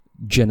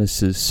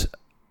Genesis,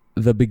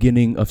 the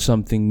beginning of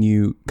something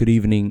new. Good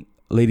evening,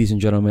 ladies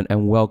and gentlemen,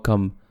 and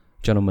welcome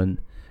to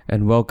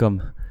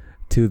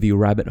the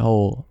Rabbit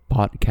Hole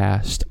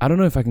podcast. I don't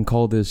know if I can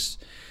call this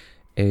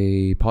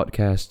a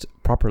podcast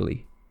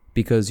properly,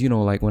 because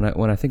like when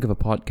I think of a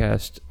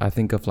podcast, I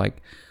think of like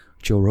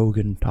Joe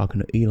Rogan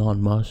talking to Elon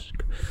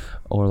Musk,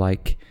 or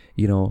like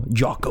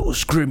Jocko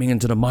screaming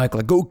into the mic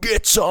like, "Go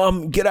get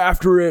some, get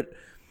after it,"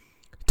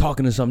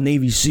 talking to some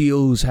Navy SEAL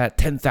who's had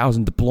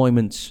 10,000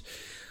 deployments.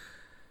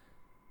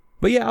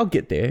 But yeah, I'll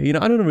get there.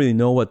 I don't really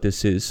know what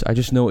this is. I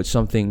just know it's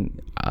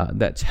something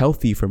that's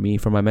healthy for me,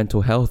 for my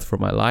mental health, for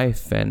my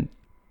life, and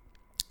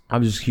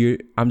I'm just here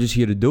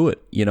to do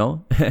it,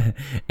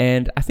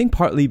 And I think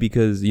partly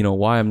because,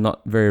 why I'm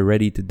not very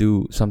ready to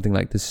do something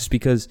like this is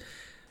because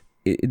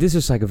this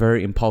is like a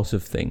very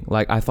impulsive thing.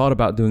 Like, I thought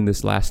about doing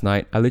this last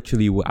night. I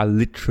literally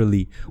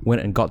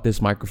went and got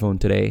this microphone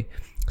today,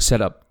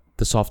 set up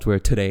the software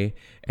today,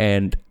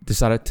 and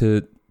decided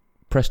to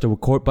press the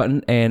record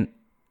button and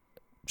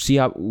see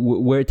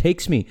where it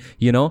takes me,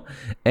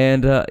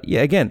 and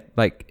again,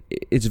 like,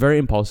 it's very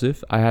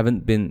impulsive. It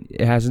hasn't been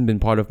a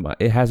part of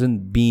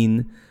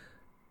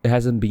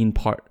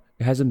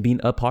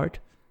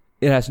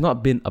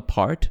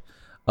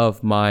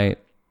my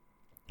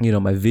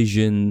my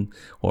vision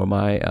or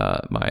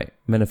my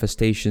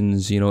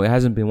manifestations. It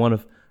hasn't been one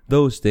of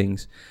those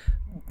things,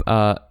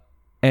 and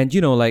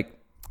like,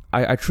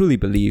 I truly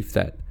believe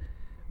that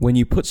when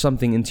you put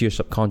something into your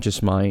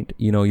subconscious mind,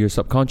 your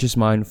subconscious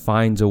mind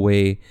finds a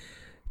way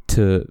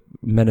to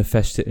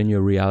manifest it in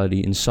your reality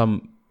in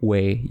some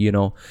way,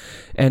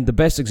 And the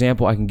best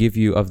example I can give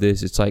you of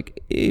this, it's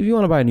like, if you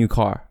want to buy a new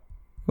car,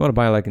 you want to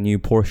buy like a new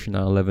Porsche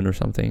 911 or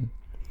something,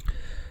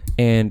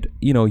 and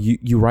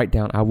you write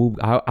down, I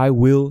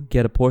will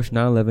get a Porsche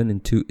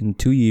 911 in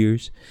 2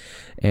 years,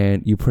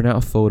 and you print out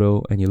a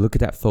photo and you look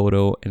at that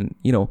photo, and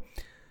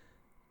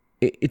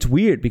it's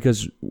weird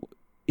because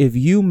if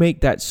you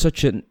make that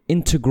such an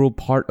integral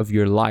part of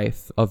your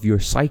life, of your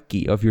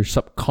psyche, of your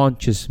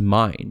subconscious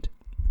mind,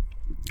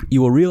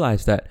 you will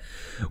realize that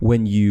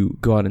when you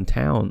go out in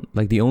town,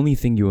 like, the only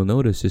thing you will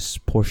notice is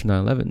Porsche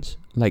 911s,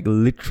 like,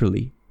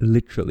 literally.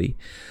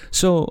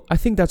 So I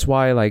think that's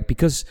why, like,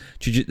 because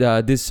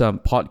this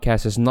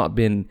podcast has not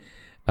been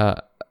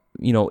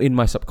in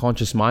my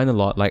subconscious mind a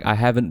lot. Like, I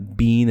haven't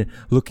been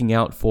looking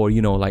out for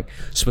like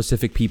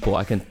specific people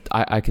I can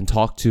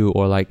talk to,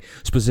 or like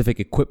specific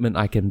equipment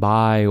I can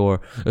buy,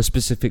 or a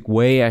specific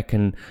way I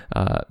can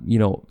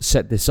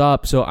set this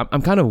up. So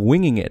I'm kind of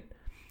winging it.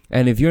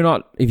 And if you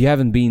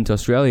haven't been to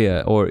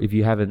Australia, or if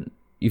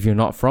you're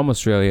not from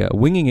Australia,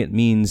 winging it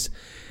means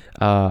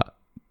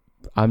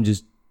I'm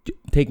just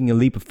taking a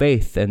leap of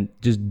faith and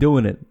just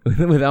doing it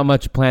without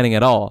much planning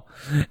at all.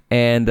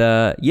 And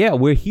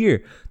we're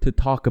here to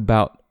talk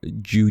about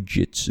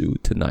Jiu-Jitsu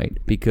tonight,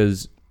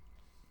 because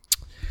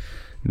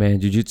man,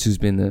 Jiu-Jitsu's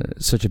been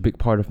such a big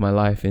part of my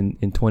life in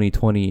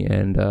 2020,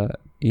 and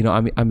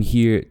I'm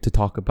here to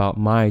talk about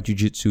my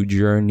Jiu-Jitsu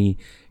journey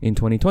in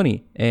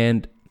 2020.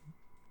 And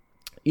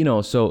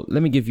so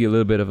let me give you a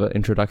little bit of an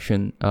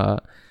introduction.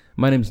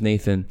 My name's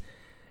Nathan,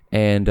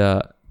 and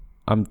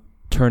I'm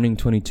turning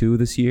 22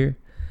 this year.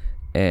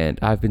 And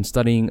I've been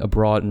studying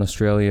abroad in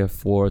Australia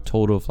for a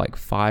total of like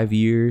 5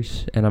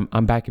 years, and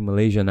I'm back in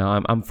Malaysia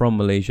now. I'm from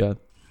Malaysia,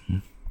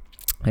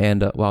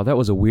 and wow, that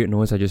was a weird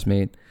noise I just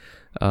made.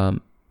 I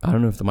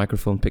don't know if the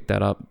microphone picked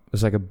that up. It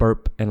was like a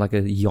burp and like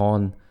a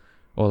yawn,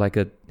 or like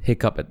a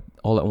hiccup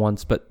all at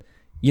once. But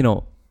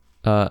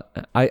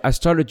I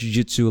started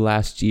Jiu-Jitsu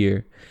last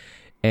year,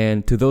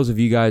 and to those of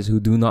you guys who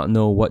do not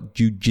know what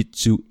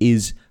Jiu-Jitsu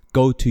is,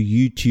 go to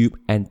YouTube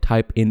and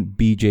type in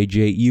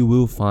BJJ. You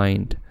will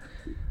find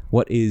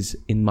what is,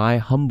 in my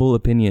humble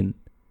opinion,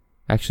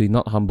 actually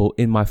not humble,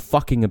 in my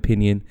fucking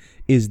opinion,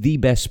 is the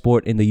best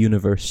sport in the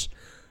universe.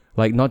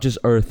 Like, not just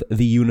Earth,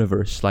 the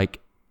universe. Like,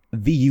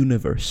 the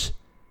universe.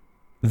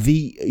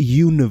 The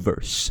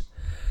universe.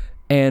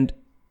 And,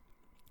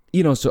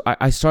 so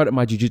I started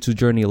my Jiu-Jitsu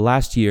journey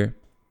last year.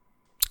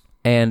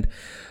 And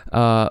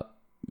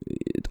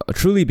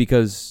truly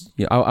because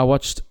I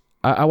watch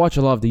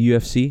a lot of the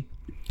UFC.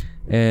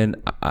 And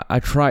I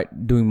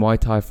tried doing Muay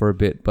Thai for a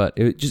bit, but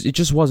it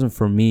just wasn't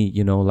for me,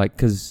 like,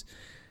 cause,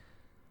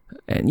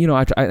 and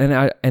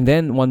and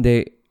then one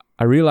day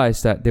I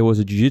realized that there was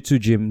a Jiu-Jitsu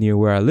gym near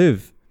where I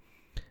live,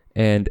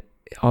 and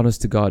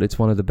honest to God, it's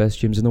one of the best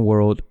gyms in the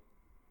world.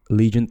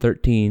 Legion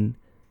 13,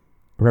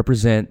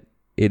 represent.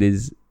 It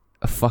is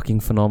a fucking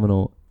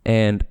phenomenal,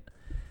 and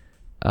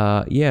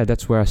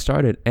that's where I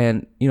started.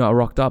 And I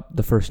rocked up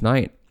the first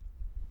night,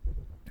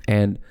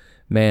 and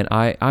man,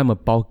 I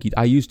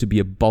used to be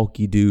a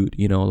bulky dude,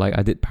 like,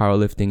 I did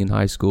powerlifting in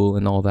high school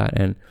and all that.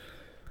 And,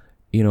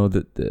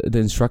 the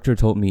instructor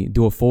told me,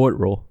 do a forward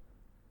roll.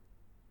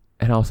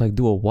 And I was like,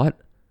 do a what?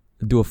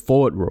 Do a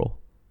forward roll.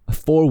 A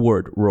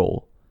forward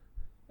roll.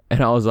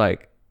 And I was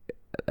like,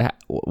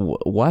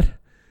 what?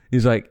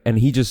 He's like, and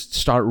he just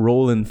started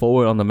rolling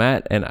forward on the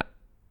mat. And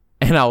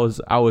I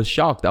was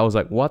shocked. I was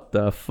like, what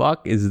the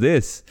fuck is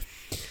this?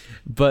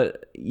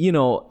 But,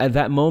 at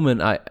that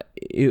moment,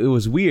 it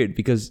was weird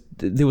because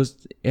there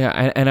was,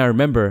 and I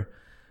remember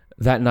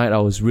that night I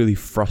was really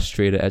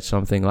frustrated at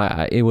something.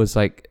 Like it was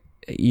like,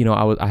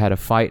 I had a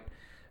fight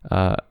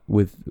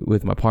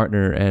with my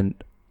partner, and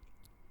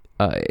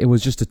it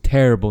was just a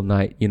terrible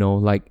night.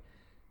 Like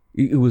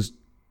it was,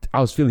 I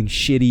was feeling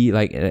shitty.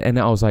 Like, and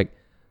I was like,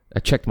 I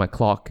checked my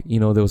clock. There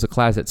was a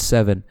class at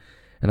 7,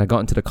 and I got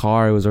into the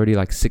car. It was already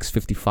like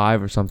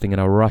 6:55 or something,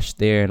 and I rushed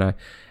there, and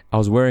I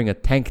was wearing a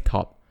tank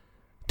top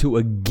to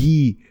a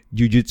gi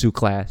jiu-jitsu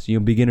class,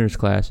 beginner's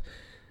class.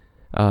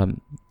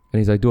 And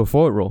he's like, do a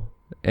forward roll.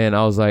 And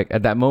I was like,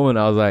 at that moment,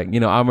 I was like,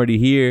 I'm already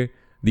here.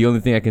 The only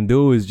thing I can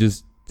do is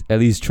just at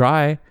least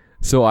try.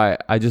 So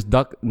I just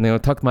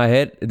tucked my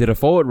head, did a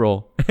forward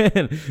roll.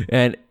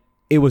 And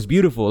it was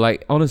beautiful.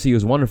 Like, honestly, it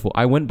was wonderful.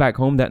 I went back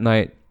home that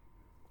night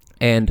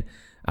and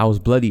I was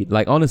bloodied.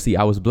 Like, honestly,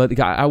 I was bloodied.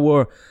 I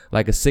wore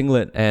like a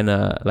singlet and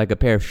like a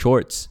pair of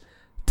shorts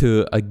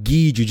to a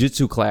gi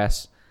jiu-jitsu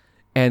class.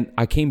 And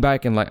I came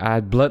back and like I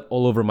had blood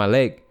all over my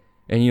leg.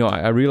 And,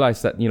 I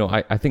realized that,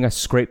 I think I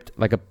scraped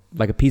like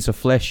a piece of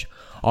flesh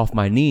off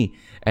my knee.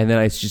 And then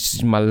it's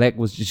just, my leg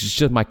was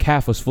just my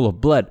calf was full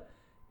of blood.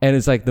 And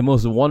it's like the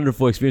most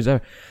wonderful experience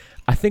ever.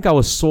 I think I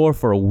was sore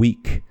for a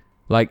week.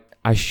 Like,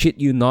 I shit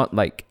you not,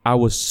 like I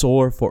was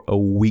sore for a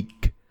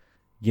week,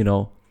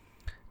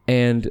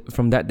 And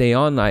from that day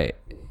on, I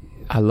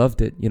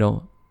loved it,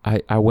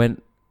 I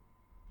went,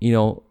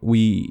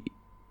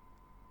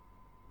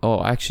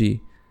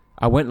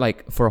 I went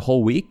like for a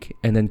whole week,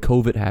 and then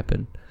COVID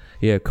happened.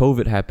 Yeah,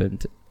 COVID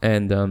happened,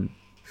 and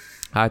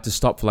I had to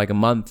stop for like a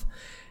month.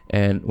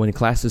 And when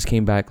classes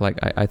came back, like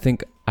I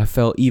think I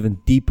fell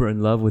even deeper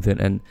in love with it.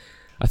 And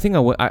I think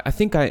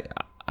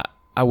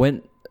I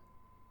went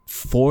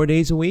 4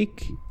 days a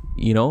week,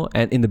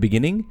 and in the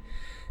beginning,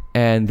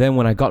 and then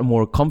when I got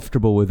more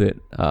comfortable with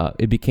it,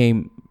 it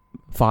became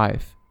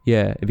 5.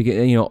 Yeah, it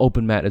became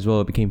open mat as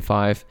well. It became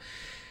 5.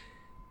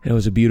 And it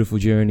was a beautiful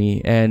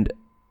journey. And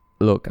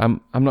look, I'm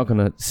not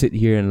gonna sit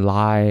here and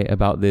lie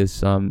about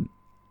this.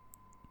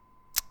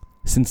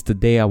 Since the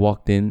day I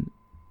walked in,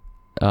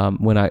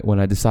 when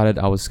I decided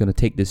I was gonna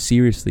take this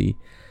seriously,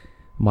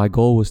 my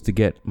goal was to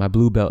get my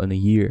blue belt in a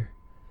year,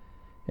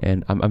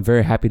 and I'm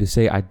very happy to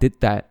say I did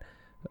that,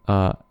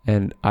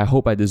 and I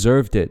hope I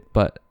deserved it.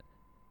 But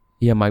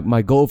yeah,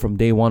 my goal from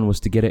day one was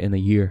to get it in a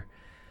year,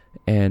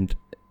 and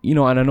and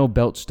I know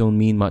belts don't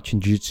mean much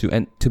in jiu-jitsu,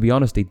 and to be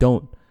honest, they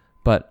don't.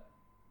 But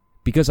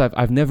because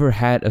I've never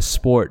had a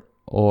sport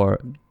or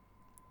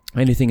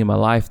anything in my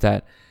life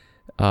that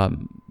I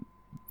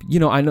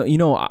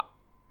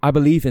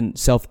believe in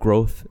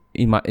self-growth,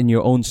 in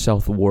your own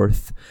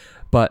self-worth,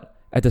 but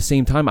at the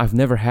same time, I've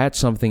never had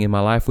something in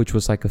my life which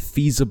was like a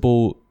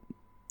feasible,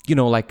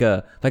 like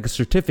a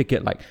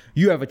certificate, like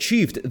you have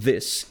achieved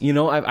this.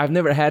 I've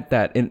never had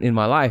that in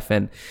my life,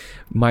 and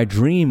my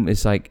dream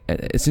is like,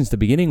 since the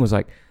beginning, was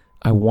like,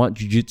 I want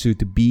jiu-jitsu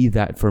to be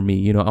that for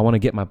me. I want to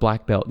get my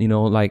black belt.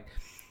 Like,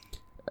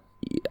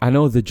 I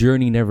know the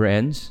journey never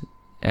ends,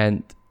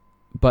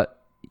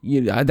 but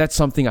that's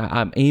something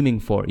I'm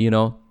aiming for.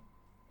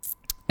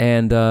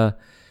 And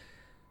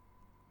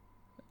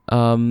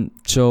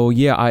so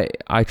yeah,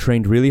 I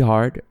trained really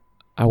hard.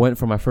 I went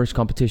for my first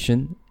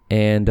competition,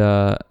 and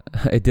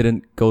it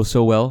didn't go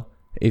so well.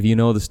 If you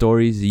know the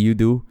stories, you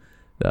do.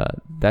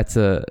 That's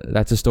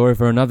a story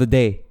for another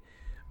day.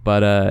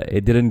 But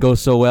it didn't go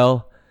so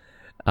well.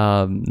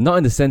 Not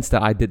in the sense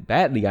that I did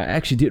badly. I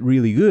actually did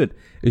really good.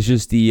 It's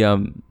just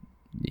the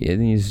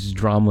it's just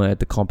drama at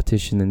the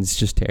competition, and it's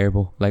just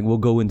terrible. Like, we'll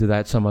go into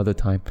that some other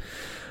time.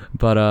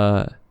 But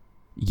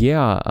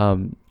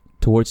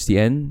towards the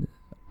end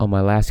of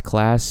my last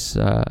class,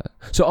 by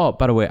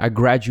the way, I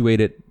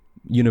graduated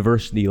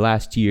university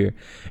last year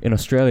in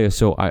Australia,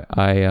 so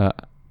I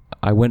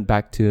went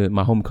back to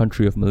my home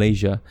country of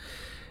Malaysia,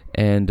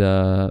 and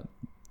on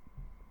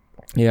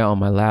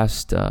my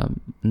last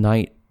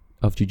night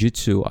of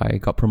jiu-jitsu, I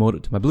got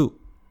promoted to my blue.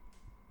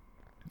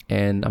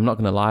 And I'm not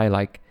gonna lie,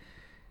 like,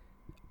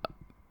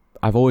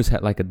 I've always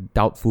had like a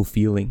doubtful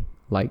feeling,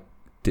 like,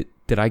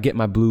 did I get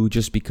my blue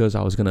just because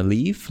I was gonna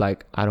leave?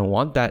 Like, I don't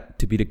want that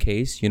to be the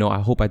case. I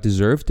hope I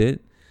deserved it.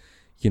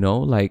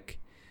 Like,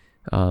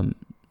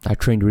 I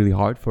trained really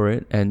hard for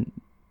it, and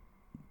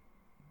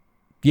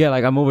yeah,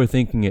 like, I'm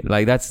overthinking it.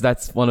 Like,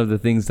 that's one of the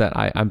things that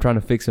I'm trying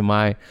to fix in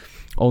my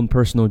own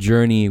personal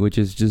journey, which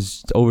is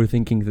just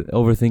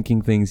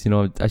overthinking things.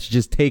 I should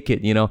just take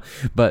it.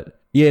 But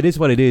yeah, it is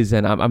what it is,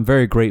 and I'm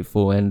very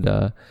grateful. And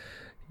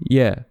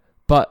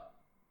but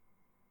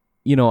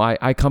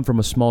I come from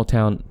a small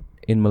town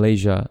in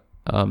Malaysia.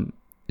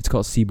 It's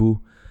called Cebu.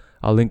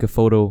 I'll link a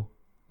photo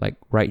like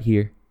right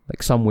here,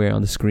 like somewhere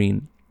on the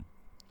screen.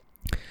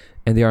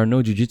 And there are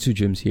no jiu-jitsu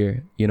gyms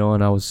here,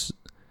 and I was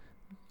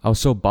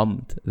so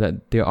bummed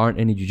that there aren't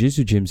any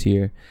jiu-jitsu gyms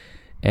here.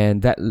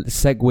 And that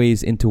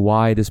segues into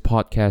why this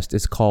podcast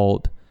is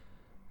called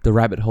the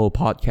Rabbit Hole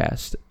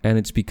Podcast. And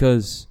it's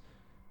because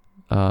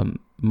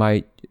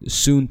my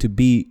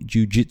soon-to-be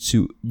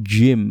jiu-jitsu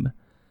gym,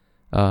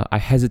 I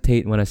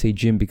hesitate when I say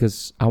gym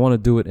because I want to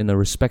do it in a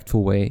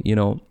respectful way.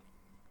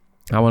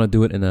 I want to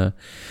do it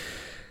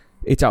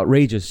it's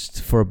outrageous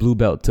for a blue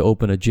belt to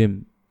open a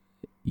gym.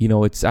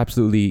 It's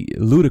absolutely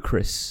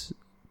ludicrous,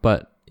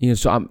 but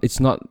it's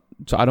not,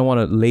 so I don't want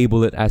to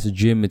label it as a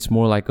gym. It's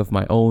more like of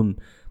my own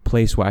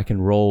place where I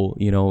can roll,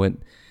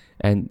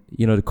 and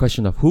the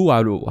question of who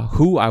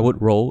I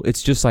would roll,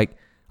 it's just like,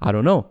 I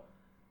don't know.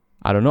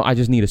 I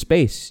just need a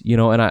space,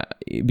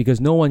 because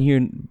no one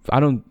here,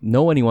 I don't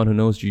know anyone who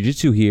knows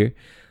jiu-jitsu here,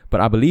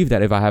 but I believe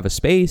that if I have a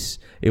space,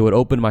 it would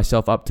open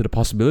myself up to the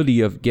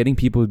possibility of getting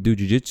people to do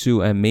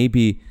jiu-jitsu and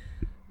maybe,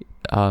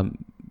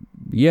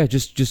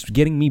 just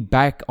getting me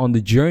back on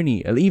the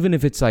journey. Even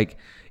if it's like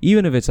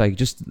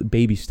just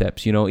baby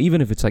steps,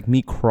 even if it's like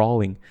me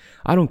crawling,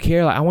 I don't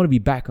care. Like, I want to be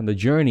back on the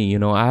journey.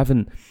 I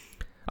haven't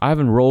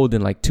rolled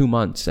in like 2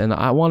 months, and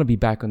I want to be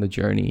back on the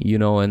journey,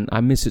 and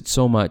I miss it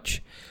so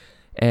much.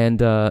 And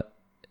there's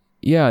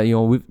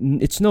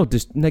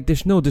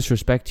no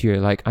disrespect here.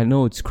 Like, I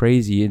know it's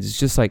crazy. It's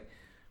just like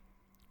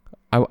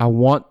I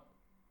want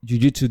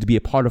jiu-jitsu to be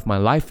a part of my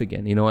life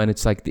again, and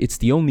it's like it's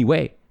the only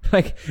way.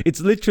 Like,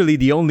 it's literally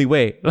the only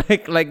way.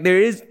 Like there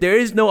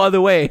is no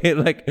other way.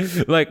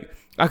 like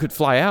I could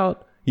fly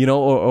out,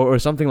 or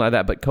something like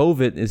that, but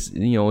COVID is,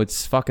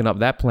 it's fucking up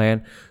that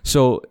plan.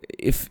 So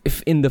if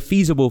in the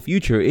feasible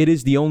future, it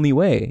is the only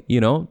way,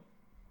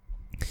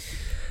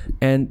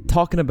 And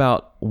talking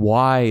about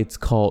why it's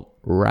called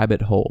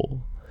rabbit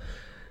hole,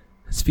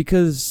 it's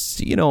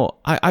because,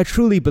 I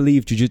truly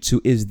believe jiu-jitsu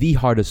is the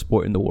hardest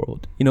sport in the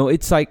world.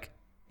 It's like,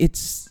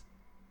 it's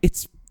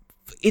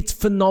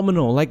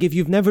phenomenal. Like, if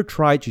you've never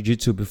tried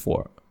jiu-jitsu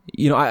before,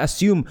 I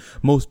assume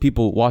most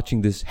people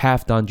watching this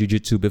have done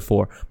jiu-jitsu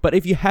before. But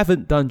if you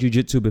haven't done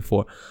jiu-jitsu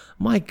before,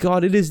 my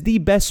God, it is the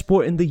best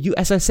sport in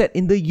as I said,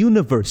 in the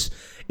universe,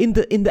 in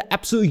the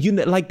absolute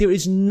unit. Like, there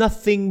is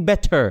nothing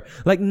better.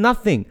 Like,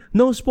 nothing,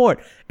 no sport.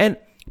 And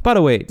by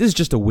the way, this is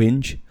just a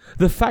whinge.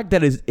 The fact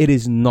that it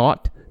is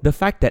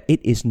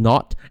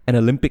not an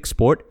Olympic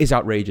sport is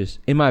outrageous.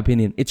 In my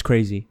opinion, it's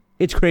crazy.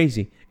 It's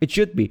crazy. It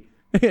should be.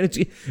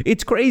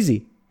 It's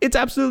crazy. It's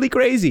absolutely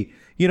crazy,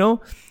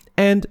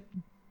 And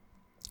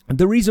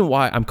the reason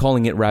why I'm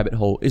calling it rabbit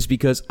hole is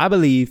because I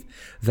believe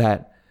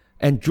that,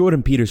 and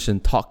Jordan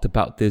Peterson talked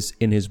about this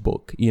in his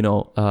book,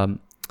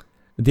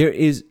 there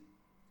is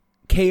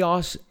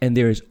chaos and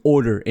there is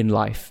order in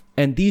life.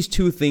 And these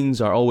two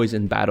things are always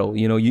in battle.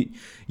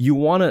 You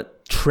want to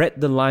tread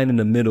the line in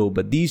the middle,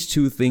 but these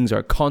two things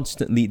are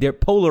they're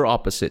polar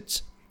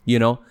opposites,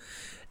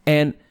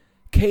 And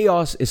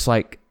chaos is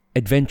like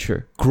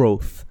adventure,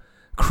 growth,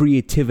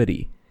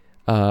 creativity,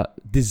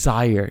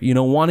 desire,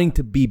 wanting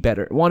to be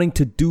better, wanting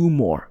to do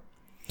more.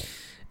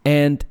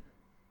 And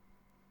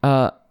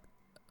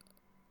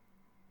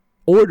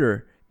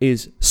order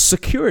is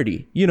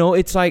security.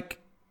 It's like,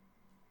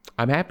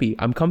 I'm happy,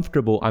 I'm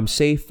comfortable, I'm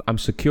safe, I'm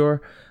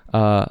secure.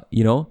 Let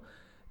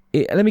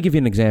me give you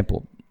an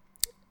example.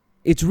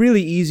 It's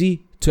really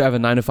easy to have a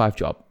 9-to-5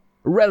 job.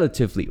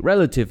 Relatively,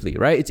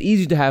 right? It's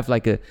easy to have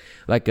like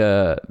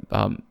a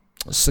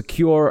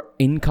secure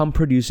income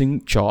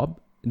producing job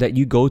that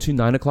you go to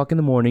 9 o'clock in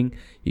the morning,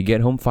 you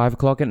get home 5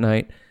 o'clock at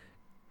night,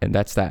 and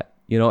that's that.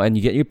 And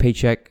you get your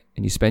paycheck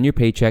and you spend your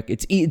paycheck.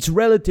 It's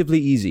relatively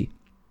easy.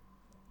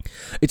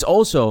 It's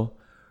also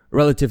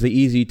relatively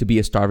easy to be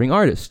a starving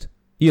artist.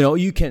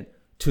 You can,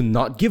 to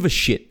not give a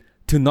shit,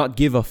 to not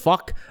give a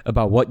fuck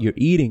about what you're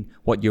eating,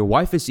 what your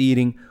wife is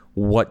eating,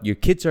 what your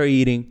kids are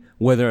eating,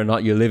 whether or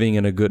not you're living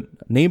in a good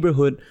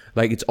neighborhood.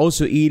 Like, it's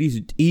also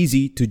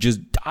easy to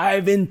just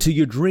dive into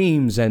your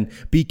dreams and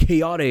be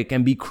chaotic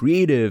and be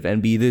creative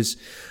and be this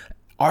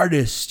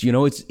artist.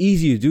 It's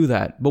easy to do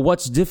that. But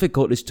what's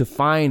difficult is to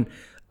find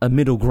a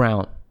middle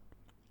ground,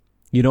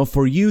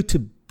 for you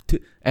to,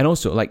 and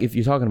also, like, if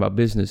you're talking about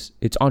business,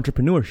 it's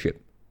entrepreneurship.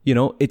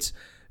 It's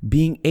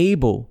being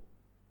able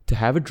to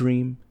have a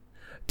dream,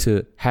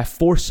 to have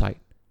foresight,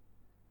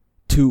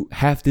 to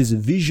have this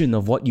vision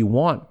of what you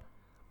want,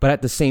 but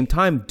at the same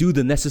time, do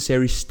the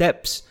necessary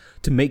steps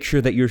to make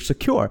sure that you're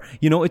secure.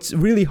 It's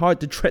really hard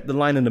to tread the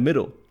line in the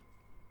middle.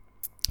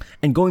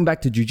 And going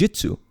back to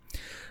jiu-jitsu,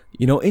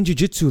 in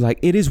jiu-jitsu, like,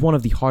 it is one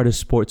of the hardest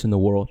sports in the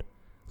world.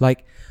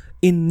 Like,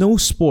 in no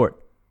sport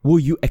will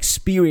you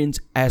experience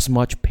as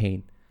much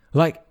pain.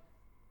 Look,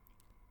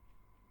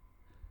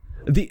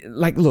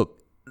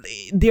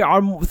 there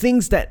are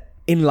things that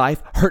in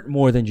life hurt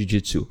more than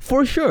jiu-jitsu.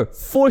 For sure.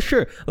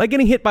 Like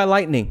getting hit by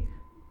lightning.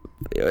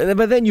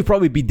 But then you'd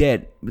probably be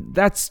dead.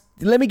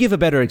 Let me give a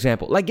better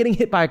example. Like getting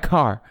hit by a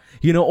car,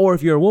 or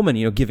if you're a woman,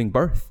 giving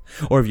birth,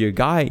 or if you're a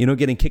guy,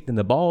 getting kicked in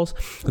the balls.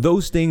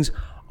 Those things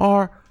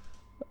are,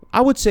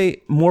 I would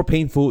say, more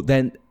painful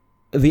than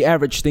the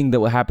average thing that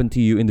will happen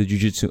to you in the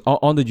jiu-jitsu,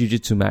 on the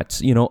jiu-jitsu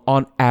mats,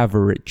 on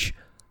average.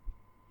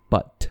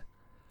 But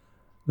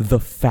the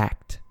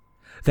fact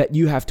that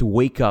you have to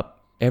wake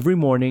up every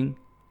morning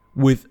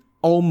with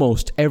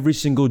almost every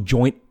single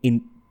joint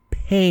in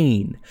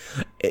pain,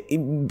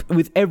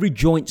 with every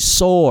joint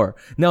sore.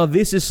 Now,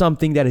 this is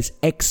something that is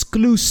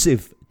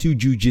exclusive to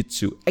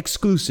jiu-jitsu.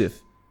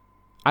 Exclusive.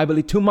 I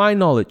believe, to my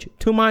knowledge.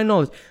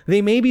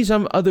 There may be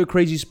some other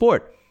crazy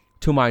sport.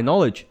 To my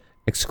knowledge,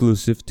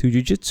 exclusive to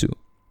Jiu-Jitsu.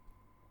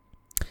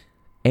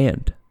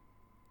 And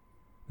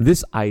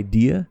this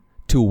idea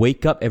to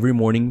wake up every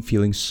morning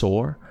feeling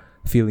sore,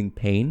 feeling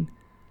pain,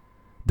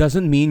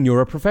 doesn't mean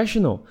you're a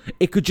professional.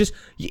 It could just,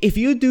 if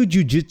you do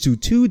Jiu-Jitsu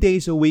 2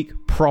 days a week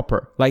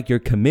proper, like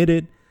you're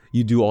committed,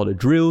 you do all the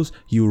drills,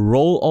 you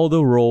roll all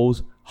the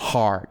rolls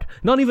hard.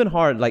 Not even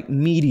hard, like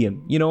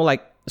medium,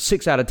 like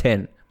 6 out of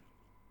 10.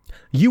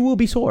 You will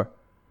be sore.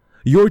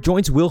 Your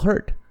joints will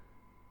hurt.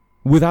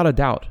 Without a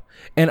doubt.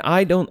 And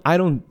I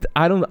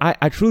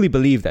truly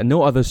believe that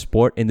no other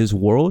sport in this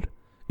world,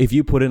 if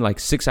you put in like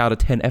 6 out of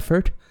 10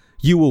 effort,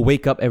 you will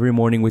wake up every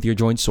morning with your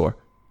joints sore.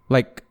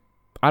 Like,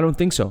 I don't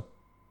think so.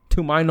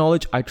 To my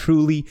knowledge, I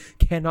truly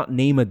cannot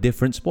name a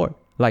different sport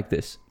like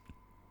this.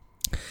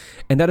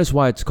 And that is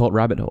why it's called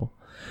rabbit hole.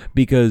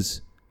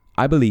 Because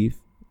I believe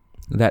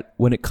that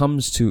when it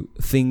comes to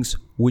things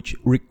which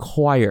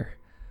require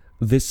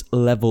this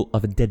level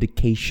of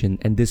dedication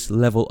and this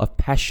level of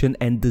passion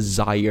and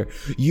desire,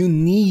 you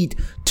need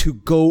to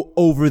go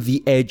over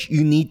the edge.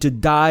 You need to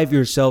dive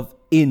yourself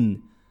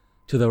in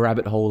to the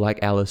rabbit hole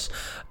like Alice.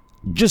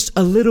 Just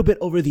a little bit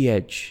over the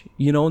edge,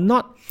 you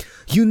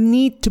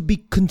need to be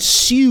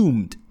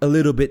consumed a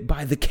little bit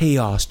by the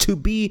chaos,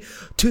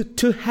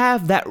 to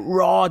have that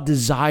raw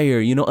desire,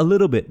 a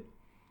little bit,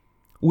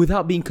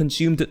 without being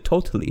consumed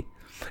totally.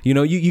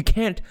 You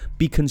can't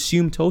be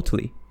consumed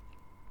totally.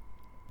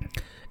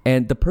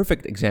 And the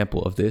perfect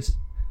example of this,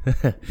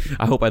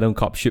 I hope I don't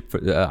cop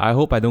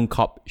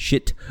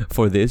shit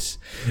for this,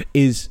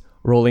 is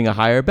rolling a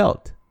higher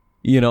belt.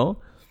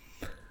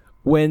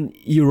 When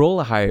you roll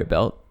a higher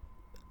belt,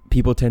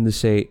 people tend to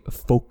say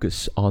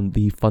focus on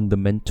the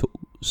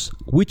fundamentals,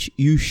 which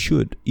you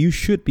should. You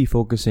should be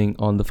focusing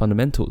on the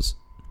fundamentals.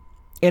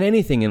 In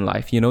anything in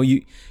life, you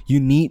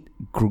need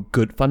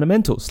good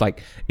fundamentals.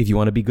 Like if you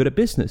want to be good at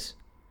business,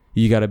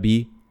 you gotta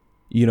be,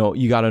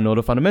 you gotta know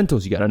the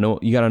fundamentals. You gotta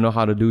know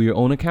how to do your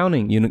own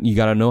accounting. You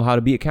gotta know how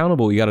to be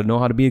accountable. You gotta know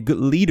how to be a good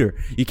leader.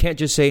 You can't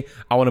just say,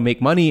 I want to make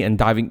money and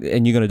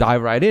you're gonna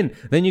dive right in.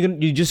 Then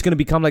you're just gonna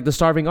become like the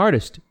starving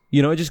artist.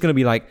 It's just gonna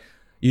be like,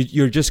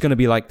 you're just gonna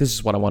be like, this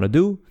is what I want to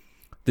do.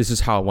 This is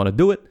how I want to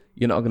do it.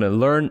 You're not gonna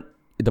learn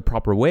the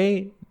proper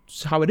way.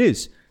 It's how it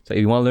is. So if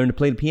you want to learn to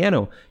play the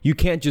piano, you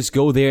can't just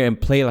go there and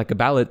play like a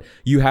ballad.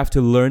 You have to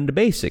learn the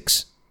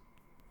basics.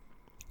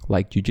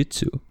 Like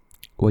Jiu-Jitsu,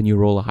 when you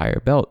roll a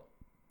higher belt,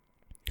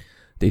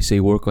 they say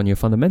work on your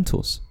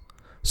fundamentals.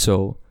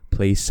 So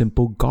play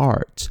simple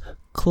guards,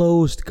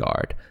 closed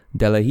guard,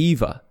 de la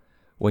hiva,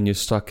 when you're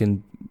stuck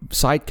in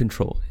side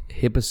control,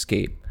 hip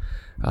escape.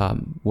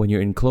 When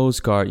you're in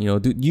closed guard,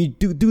 do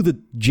the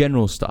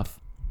general stuff.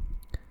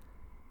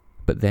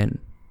 But then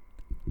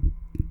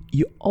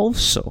you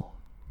also,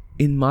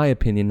 in my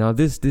opinion, now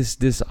this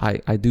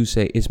I do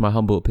say is my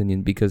humble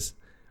opinion, because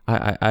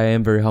I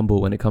am very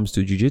humble when it comes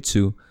to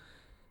jiu-jitsu.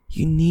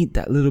 You need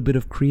that little bit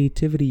of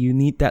creativity. You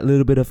need that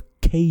little bit of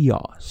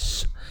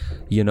chaos,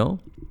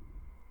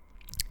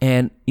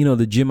 And,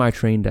 the gym I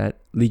trained at,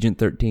 Legion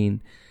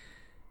 13,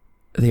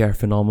 they are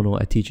phenomenal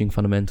at teaching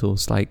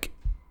fundamentals. Like,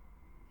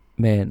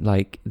 man,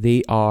 like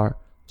they are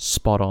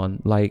spot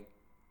on. Like,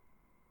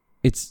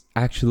 it's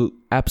actually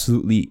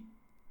absolutely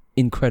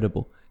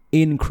incredible.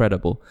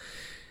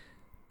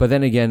 But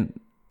then again,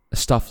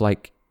 stuff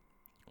like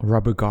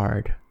rubber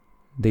guard,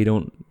 they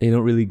don't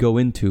really go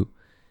into.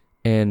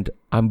 And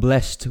I'm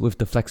blessed with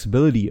the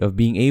flexibility of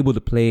being able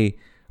to play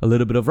a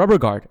little bit of rubber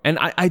guard. And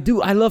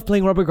I love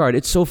playing rubber guard.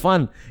 It's so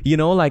fun,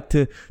 like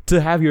to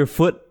have your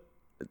foot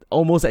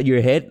almost at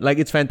your head. Like,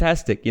 it's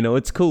fantastic.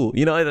 It's cool,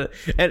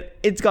 and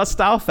it's got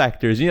style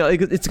factors,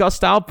 it's got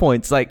style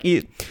points. Like,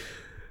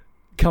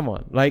 come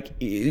on, like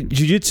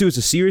jiu-jitsu is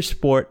a serious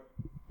sport,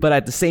 but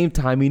at the same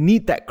time, you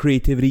need that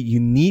creativity. You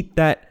need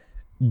that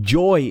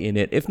joy in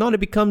it. If not, it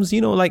becomes,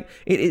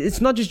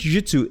 it's not just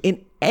jiu-jitsu.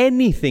 In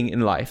anything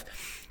in life,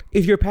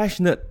 if you're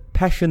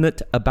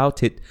passionate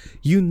about it,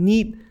 you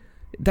need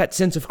that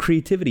sense of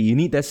creativity. You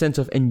need that sense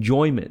of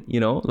enjoyment,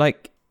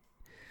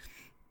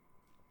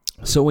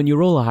 So when you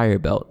roll a higher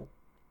belt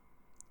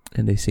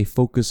and they say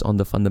focus on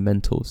the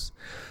fundamentals,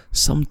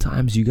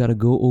 sometimes you got to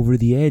go over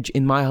the edge,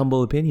 in my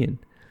humble opinion.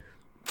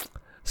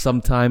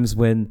 Sometimes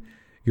when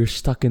you're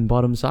stuck in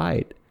bottom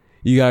side,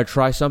 you got to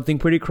try something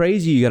pretty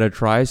crazy. You got to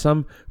try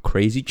some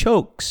crazy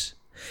chokes.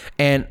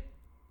 And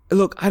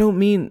look, I don't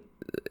mean,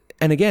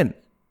 and again,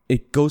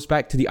 it goes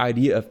back to the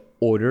idea of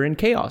order and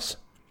chaos.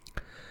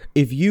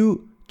 If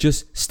you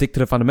just stick to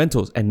the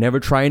fundamentals and never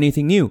try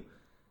anything new,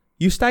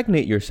 you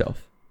stagnate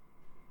yourself.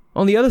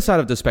 On the other side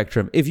of the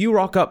spectrum, if you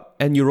rock up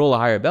and you roll a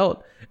higher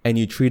belt and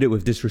you treat it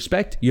with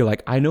disrespect, you're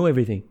like, I know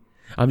everything.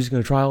 I'm just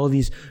going to try all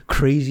these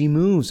crazy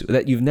moves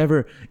that you've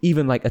never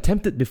even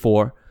attempted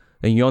before,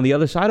 and you're on the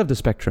other side of the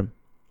spectrum.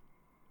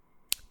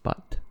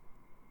 But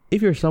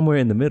if you're somewhere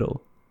in the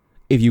middle,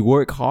 if you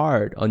work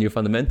hard on your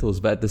fundamentals,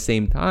 but at the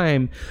same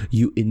time,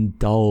 you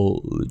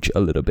indulge a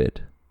little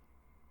bit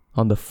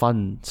on the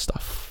fun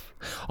stuff,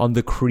 on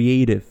the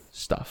creative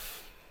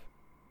stuff,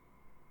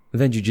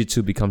 then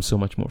jiu-jitsu becomes so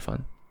much more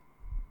fun.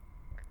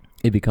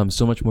 It becomes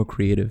so much more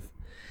creative.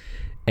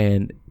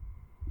 and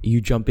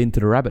you jump into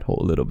the rabbit hole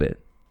a little bit,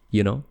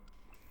 you know?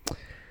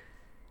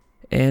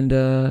 And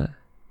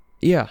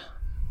yeah,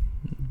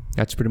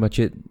 that's pretty much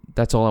it.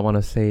 That's all I want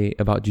to say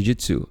about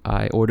Jiu-Jitsu.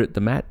 I ordered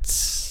the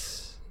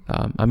mats.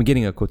 I'm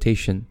getting a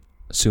quotation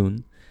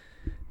soon.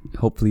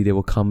 Hopefully they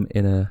will come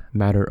in a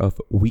matter of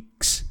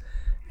weeks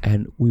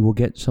and we will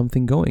get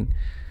something going.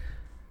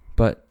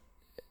 But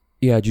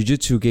yeah,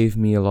 Jiu-Jitsu gave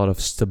me a lot of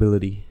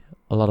stability,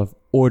 a lot of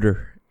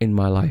order in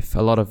my life,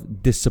 a lot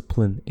of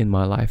discipline in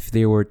my life.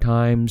 There were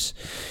times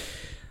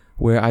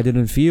where I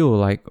didn't feel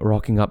like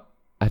rocking up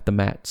at the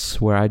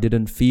mats, where I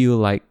didn't feel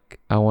like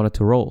I wanted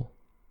to roll.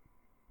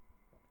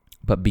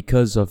 But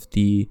because of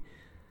the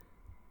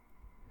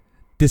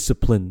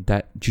discipline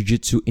that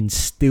Jiu-Jitsu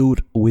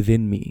instilled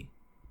within me,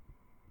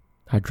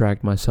 I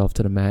dragged myself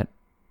to the mat,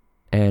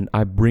 and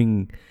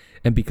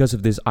because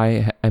of this,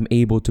 I am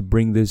able to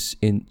bring this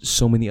in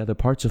so many other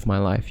parts of my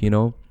life, you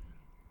know,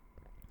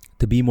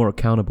 to be more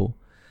accountable,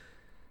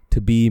 to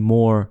be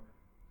more,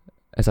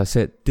 as I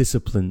said,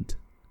 disciplined.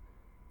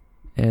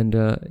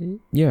 And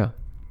yeah.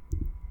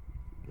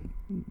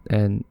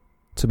 And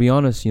to be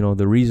honest, you know,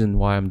 the reason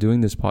why I'm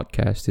doing this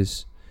podcast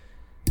is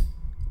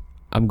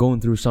I'm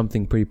going through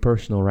something pretty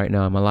personal right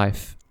now in my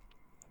life.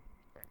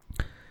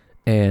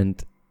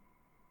 And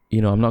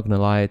you know, I'm not gonna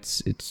lie,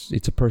 it's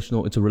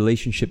a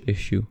relationship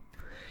issue.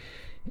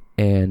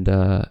 And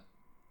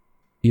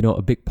you know,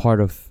 a big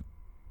part of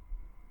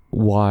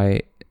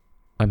why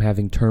I'm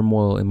having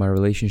turmoil in my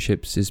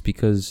relationships is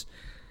because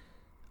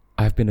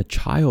I've been a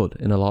child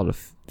in a lot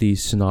of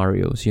these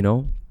scenarios, you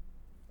know.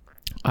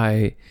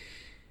 I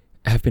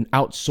have been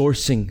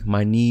outsourcing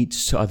my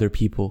needs to other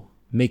people,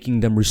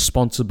 making them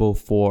responsible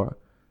for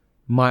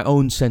my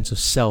own sense of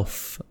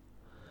self.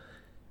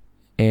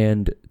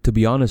 And to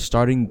be honest,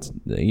 starting,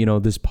 you know,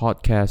 this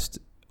podcast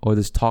or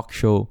this talk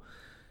show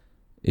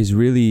is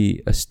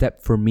really a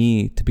step for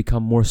me to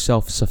become more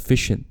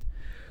self-sufficient,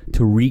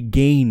 to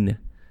regain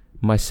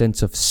my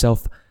sense of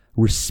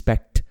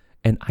self-respect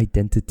and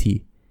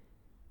identity.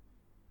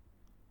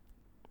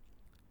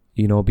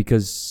 You know,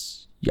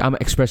 because I'm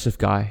an expressive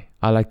guy.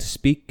 I like to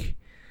speak.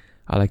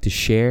 I like to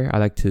share. I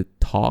like to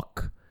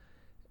talk.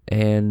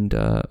 And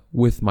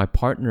with my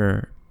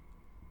partner,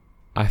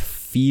 I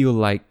feel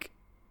like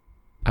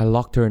I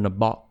locked her in a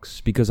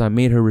box because I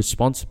made her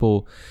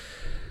responsible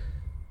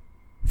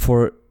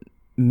for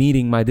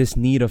meeting this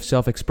need of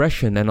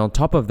self-expression, and on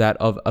top of that,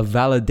 of a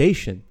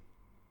validation.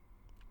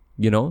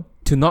 You know,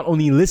 to not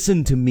only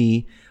listen to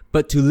me,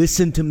 but to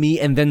listen to me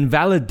and then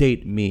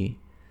validate me,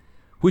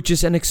 which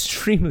is an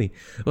extremely,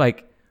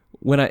 like,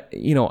 when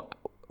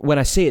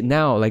I say it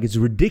now, like, it's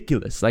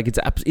ridiculous, like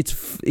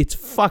it's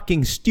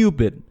fucking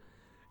stupid,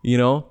 you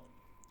know.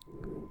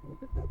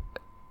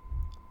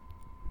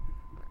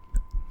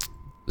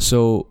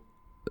 So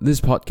this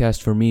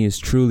podcast for me is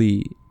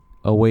truly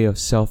a way of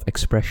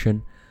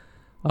self-expression,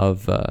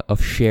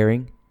 of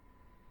sharing.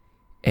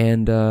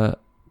 And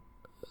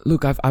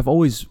look, I've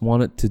always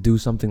wanted to do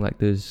something like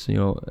this, you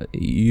know,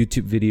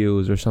 YouTube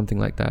videos or something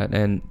like that.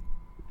 And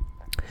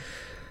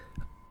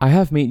I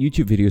have made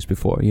YouTube videos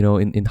before, you know,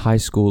 in high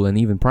school and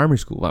even primary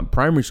school.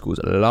 Primary school is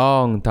a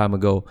long time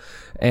ago.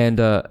 And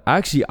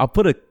actually, I'll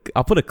put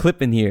a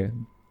clip in here.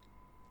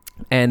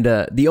 And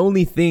the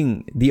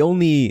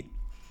only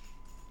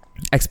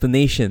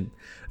explanation,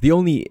 the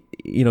only,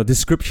 you know,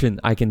 description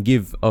I can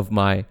give of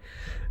my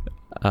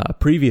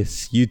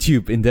previous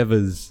YouTube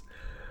endeavors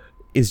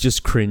is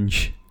just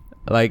cringe.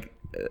 Like,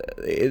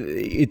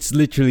 it's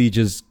literally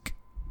just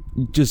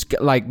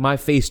like my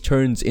face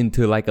turns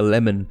into like a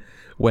lemon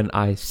when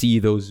I see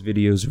those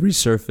videos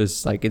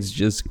resurface. Like, it's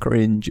just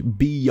cringe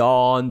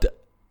beyond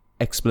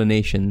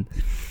explanation.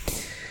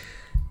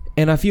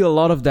 And I feel a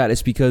lot of that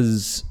is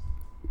because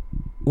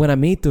when I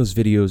made those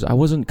videos, I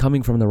wasn't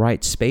coming from the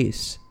right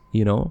space,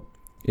 you know?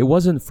 It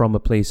wasn't from a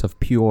place of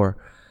pure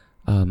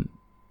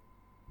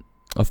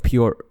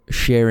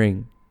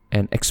sharing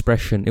and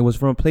expression. It was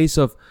from a place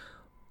of,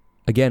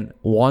 again,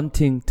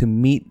 wanting to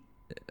meet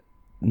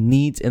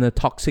needs in a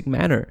toxic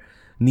manner,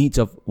 needs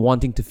of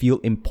wanting to feel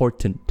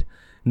important,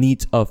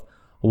 needs of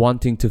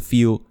wanting to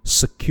feel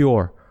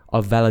secure,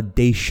 of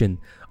validation,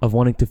 of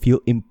wanting to feel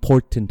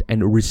important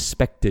and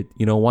respected,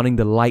 you know, wanting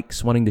the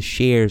likes, wanting the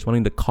shares,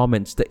 wanting the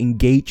comments, the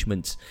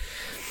engagements.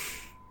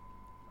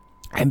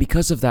 And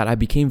because of that, I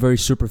became very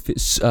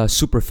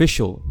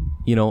superficial.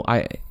 You know,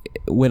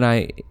 when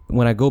I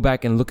go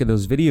back and look at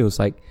those videos,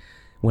 like,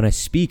 when I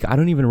speak, I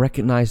don't even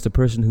recognize the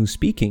person who's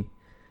speaking,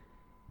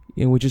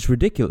 you know, which is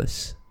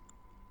ridiculous.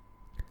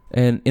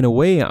 And in a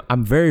way,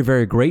 I'm very,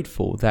 very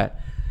grateful that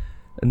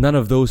none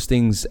of those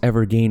things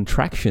ever gained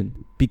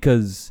traction,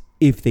 because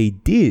if they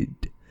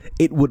did,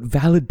 it would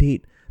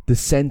validate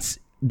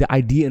the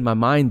idea in my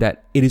mind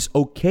that it is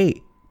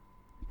okay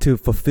to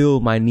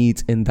fulfill my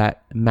needs in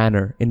that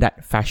manner, in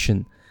that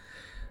fashion.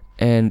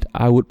 And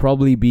I would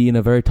probably be in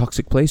a very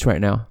toxic place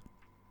right now.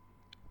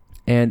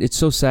 And it's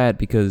so sad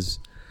because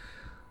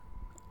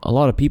a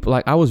lot of people,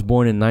 like, I was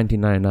born in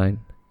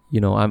 1999.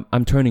 You know,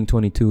 I'm turning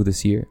 22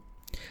 this year.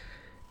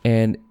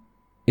 And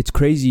it's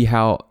crazy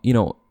how, you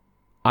know,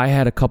 I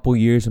had a couple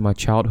years in my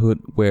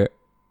childhood where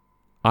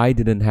I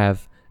didn't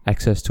have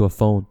access to a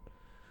phone,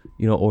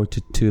 or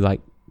to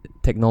like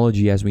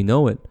technology as we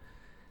know it.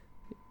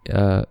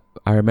 I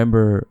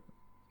remember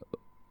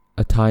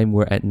a time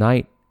where at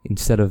night,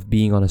 instead of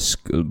being on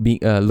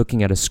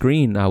looking at a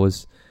screen, I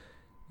was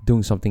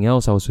doing something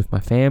else. I was with my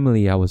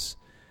family. I was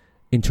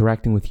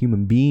interacting with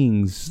human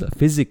beings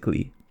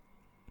physically.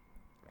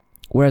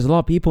 Whereas a lot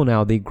of people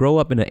now, they grow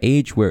up in an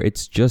age where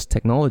it's just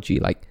technology.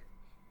 Like,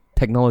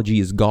 technology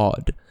is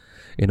God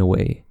in a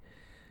way.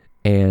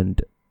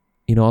 And,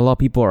 a lot of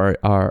people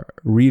are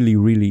really,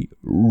 really,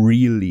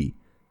 really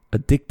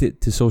addicted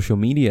to social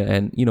media.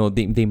 And,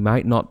 they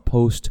might not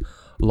post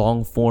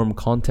long form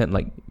content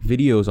like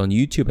videos on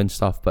YouTube and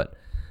stuff. But,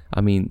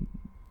 I mean,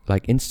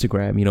 like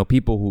Instagram,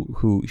 people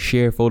who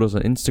share photos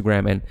on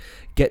Instagram and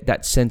get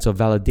that sense of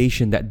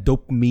validation, that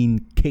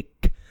dopamine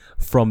kick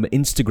from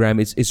Instagram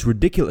is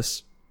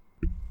ridiculous.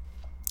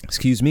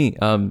 Excuse me.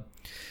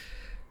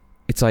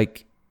 It's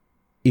like,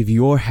 if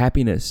your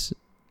happiness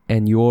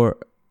and your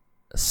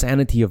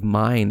sanity of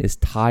mind is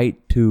tied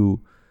to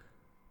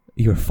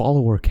your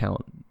follower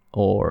count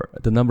or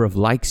the number of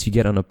likes you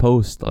get on a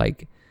post,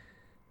 like,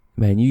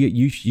 man,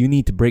 you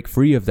need to break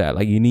free of that.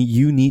 Like, you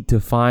need to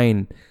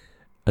find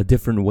a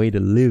different way to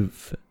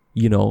live,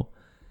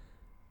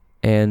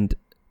 and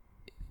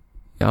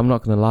I'm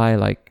not gonna lie,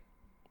 like,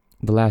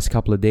 the last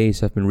couple of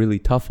days have been really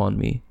tough on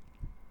me.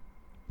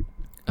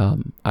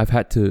 I've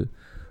had to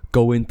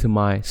go into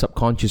my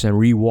subconscious and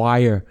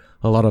rewire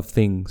a lot of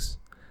things,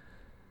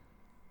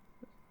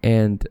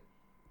 and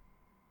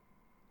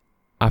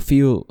I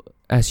feel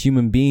as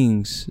human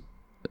beings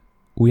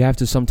we have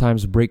to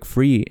sometimes break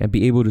free and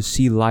be able to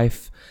see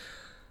life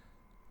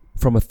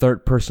from a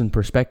third person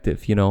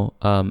perspective.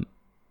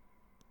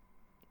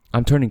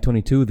 I'm turning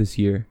 22 this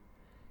year,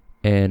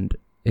 and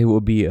it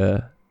will be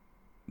a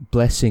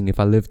blessing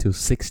if I live till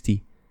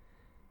 60.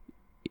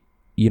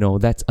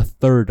 That's a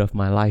third of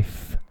my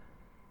life.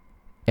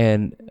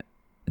 And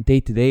day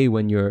to day,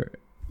 when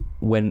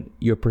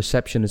your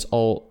perception is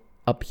all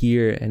up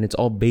here and it's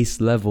all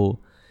base level,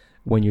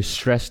 when you're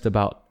stressed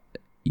about,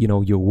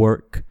 your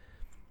work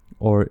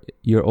or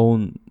your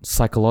own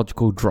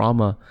psychological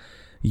drama,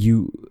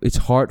 it's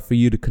hard for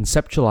you to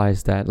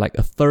conceptualize that like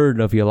a third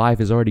of your life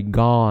is already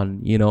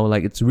gone.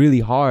 Like, it's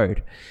really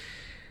hard.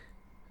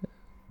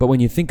 But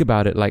when you think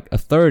about it, like a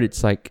third,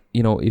 it's like,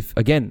 if,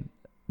 again,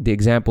 the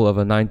example of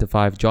a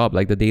 9-to-5 job,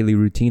 like the daily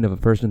routine of a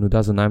person who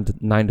does a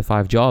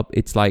 9-to-5 job,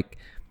 it's like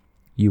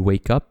you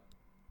wake up,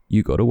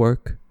 you go to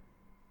work,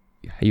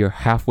 you're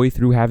halfway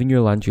through having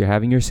your lunch, you're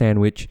having your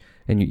sandwich,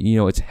 and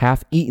it's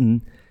half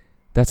eaten.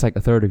 That's like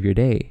a third of your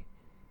day.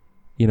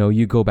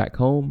 You go back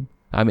home.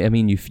 I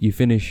mean, you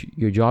finish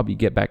your job, you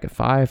get back at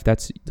 5.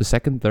 That's the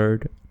second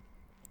third.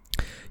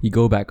 You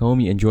go back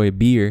home, you enjoy a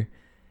beer,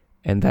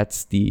 and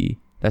that's the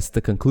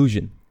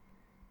conclusion.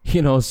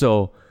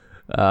 So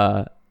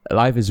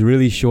life is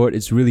really short.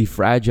 It's really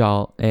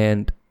fragile,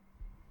 and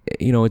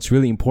it's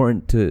really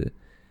important to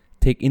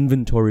take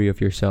inventory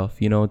of yourself.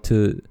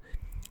 To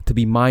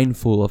be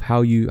mindful of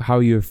how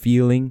you're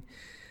feeling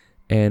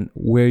and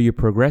where you're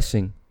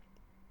progressing.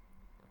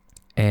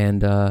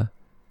 And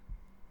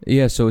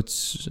so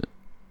it's.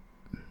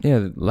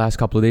 The last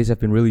couple of days have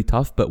been really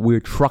tough, but we're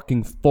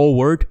trucking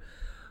forward.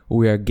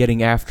 We are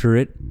getting after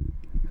it.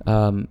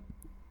 And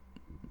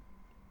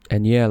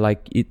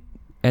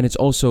it's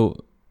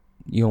also,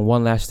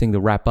 one last thing to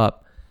wrap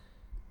up.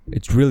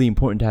 It's really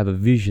important to have a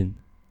vision.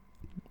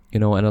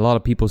 And a lot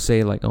of people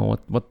say like, oh,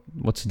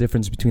 what's the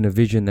difference between a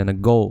vision and a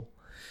goal?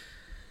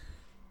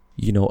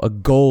 A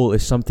goal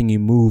is something you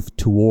move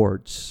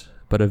towards,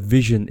 but a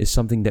vision is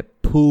something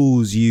that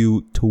pulls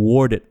you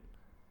toward it.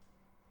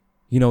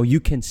 You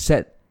can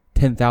set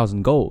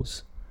 10,000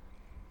 goals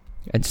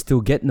and still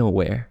get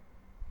nowhere.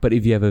 But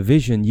if you have a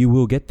vision, you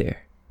will get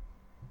there.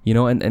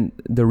 And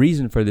the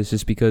reason for this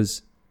is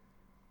because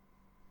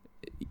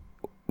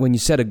when you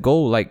set a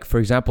goal, like, for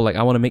example, like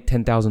I want to make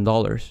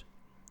 $10,000,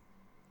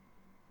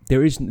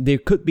 there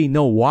could be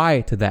no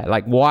why to that.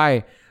 Like,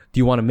 why do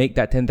you want to make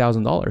that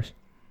 $10,000?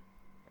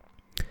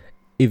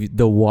 If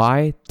the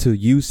why to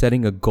you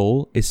setting a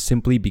goal is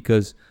simply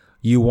because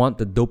you want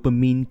the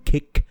dopamine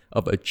kick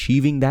of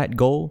achieving that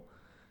goal,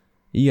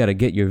 you got to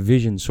get your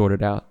vision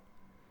sorted out.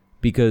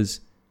 Because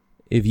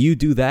if you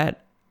do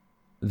that,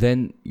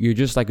 then you're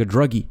just like a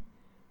druggie.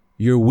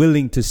 You're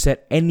willing to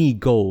set any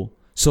goal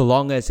so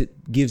long as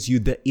it gives you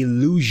the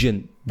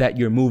illusion that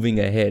you're moving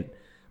ahead.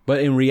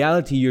 But in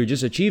reality, you're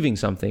just achieving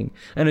something.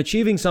 And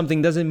achieving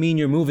something doesn't mean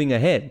you're moving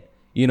ahead,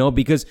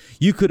 because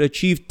you could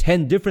achieve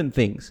 10 different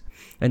things.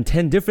 And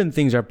 10 different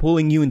things are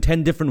pulling you in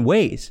 10 different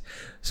ways.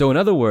 So in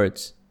other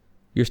words,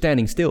 you're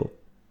standing still.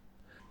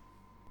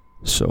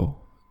 So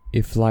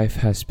if life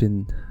has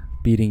been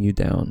beating you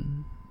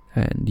down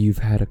and you've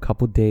had a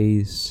couple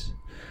days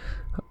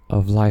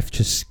of life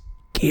just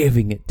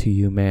giving it to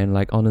you, man,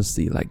 like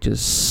honestly, like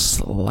just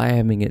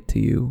slamming it to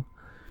you.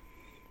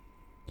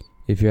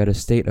 If you're at a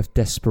state of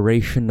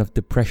desperation, of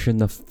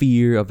depression, of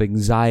fear, of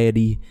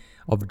anxiety,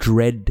 of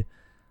dread,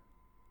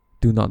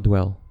 do not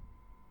dwell.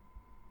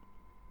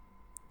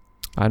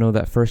 I know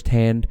that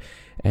firsthand,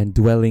 and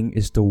dwelling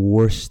is the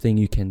worst thing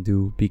you can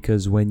do,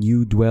 because when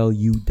you dwell,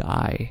 you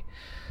die.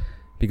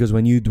 Because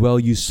when you dwell,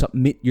 you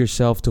submit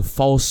yourself to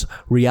false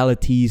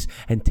realities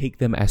and take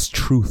them as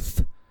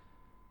truth.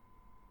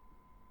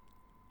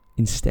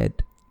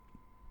 Instead,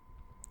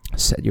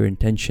 set your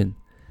intention.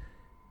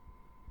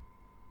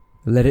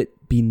 Let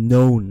it be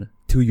known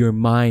to your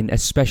mind,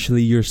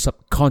 especially your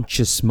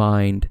subconscious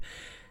mind,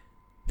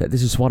 that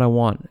this is what I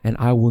want, and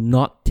I will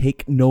not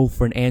take no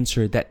for an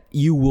answer, that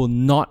you will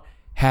not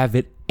have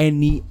it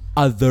any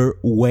other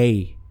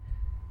way.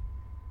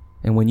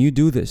 And when you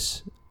do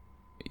this,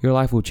 your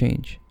life will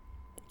change.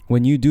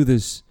 When you do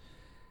this,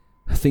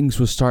 things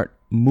will start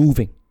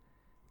moving,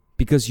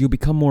 because you'll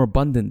become more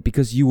abundant,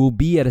 because you will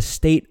be at a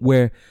state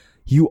where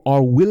you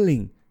are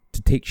willing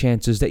to take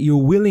chances, that you're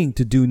willing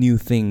to do new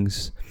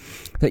things,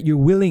 that you're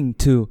willing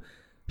to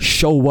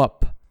show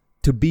up,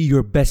 to be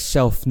your best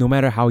self no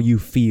matter how you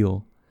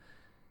feel.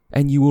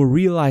 And you will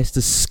realize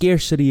the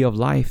scarcity of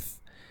life.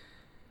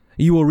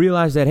 You will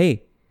realize that,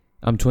 hey,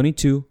 I'm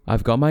 22,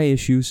 I've got my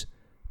issues,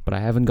 but I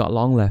haven't got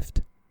long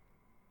left.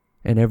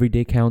 And every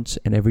day counts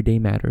and every day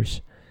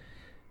matters.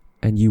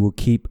 And you will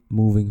keep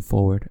moving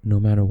forward no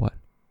matter what.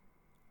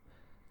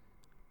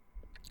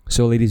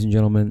 So, ladies and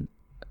gentlemen,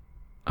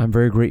 I'm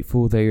very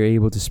grateful that you're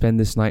able to spend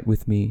this night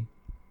with me.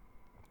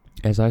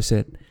 As I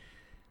said,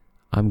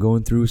 I'm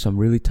going through some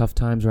really tough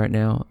times right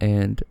now,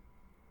 and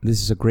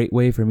this is a great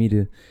way for me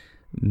to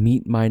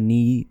meet my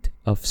need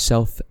of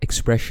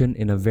self-expression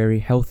in a very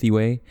healthy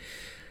way.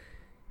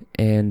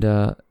 And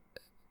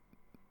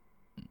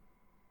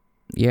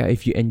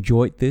if you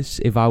enjoyed this,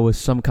 if I was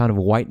some kind of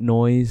white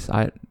noise,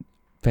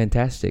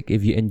 fantastic.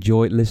 If you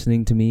enjoyed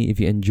listening to me, if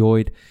you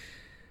enjoyed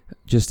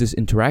just this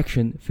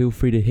interaction, feel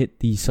free to hit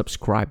the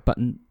subscribe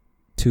button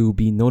to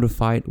be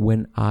notified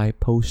when I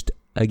post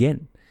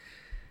again.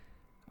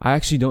 I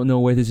actually don't know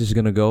where this is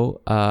going to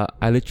go.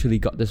 I literally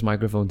got this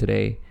microphone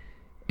today,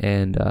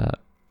 and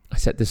I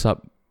set this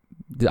up.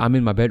 I'm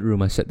in my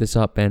bedroom. I set this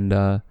up,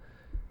 and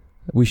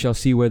we shall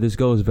see where this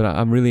goes. But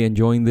I'm really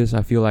enjoying this.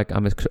 I feel like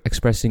I'm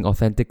expressing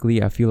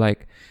authentically. I feel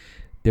like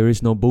there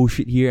is no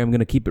bullshit here. I'm going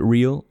to keep it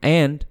real.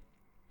 And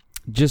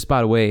just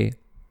by the way,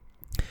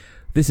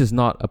 this is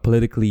not a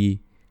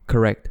politically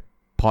correct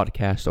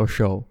podcast or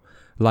show.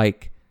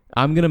 Like,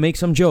 I'm going to make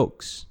some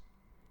jokes.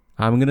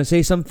 I'm going to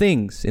say some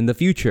things in the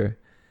future.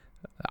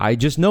 I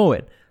just know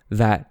it.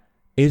 That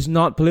is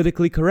not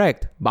politically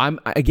correct. But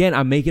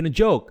I'm making a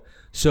joke.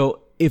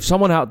 So if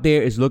someone out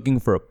there is looking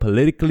for a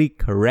politically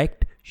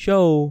correct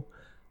show,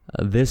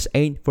 this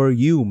ain't for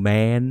you,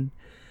 man.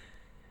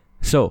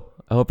 So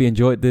I hope you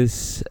enjoyed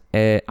this.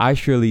 I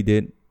surely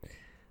did.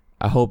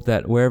 I hope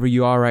that wherever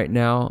you are right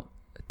now,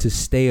 to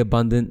stay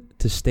abundant,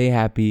 to stay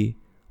happy,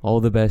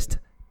 all the best.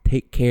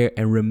 Take care,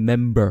 and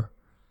remember,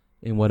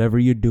 in whatever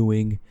you're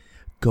doing,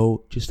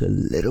 go just a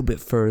little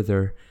bit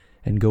further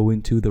and go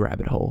into the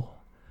rabbit hole.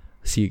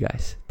 See you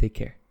guys. Take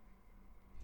care.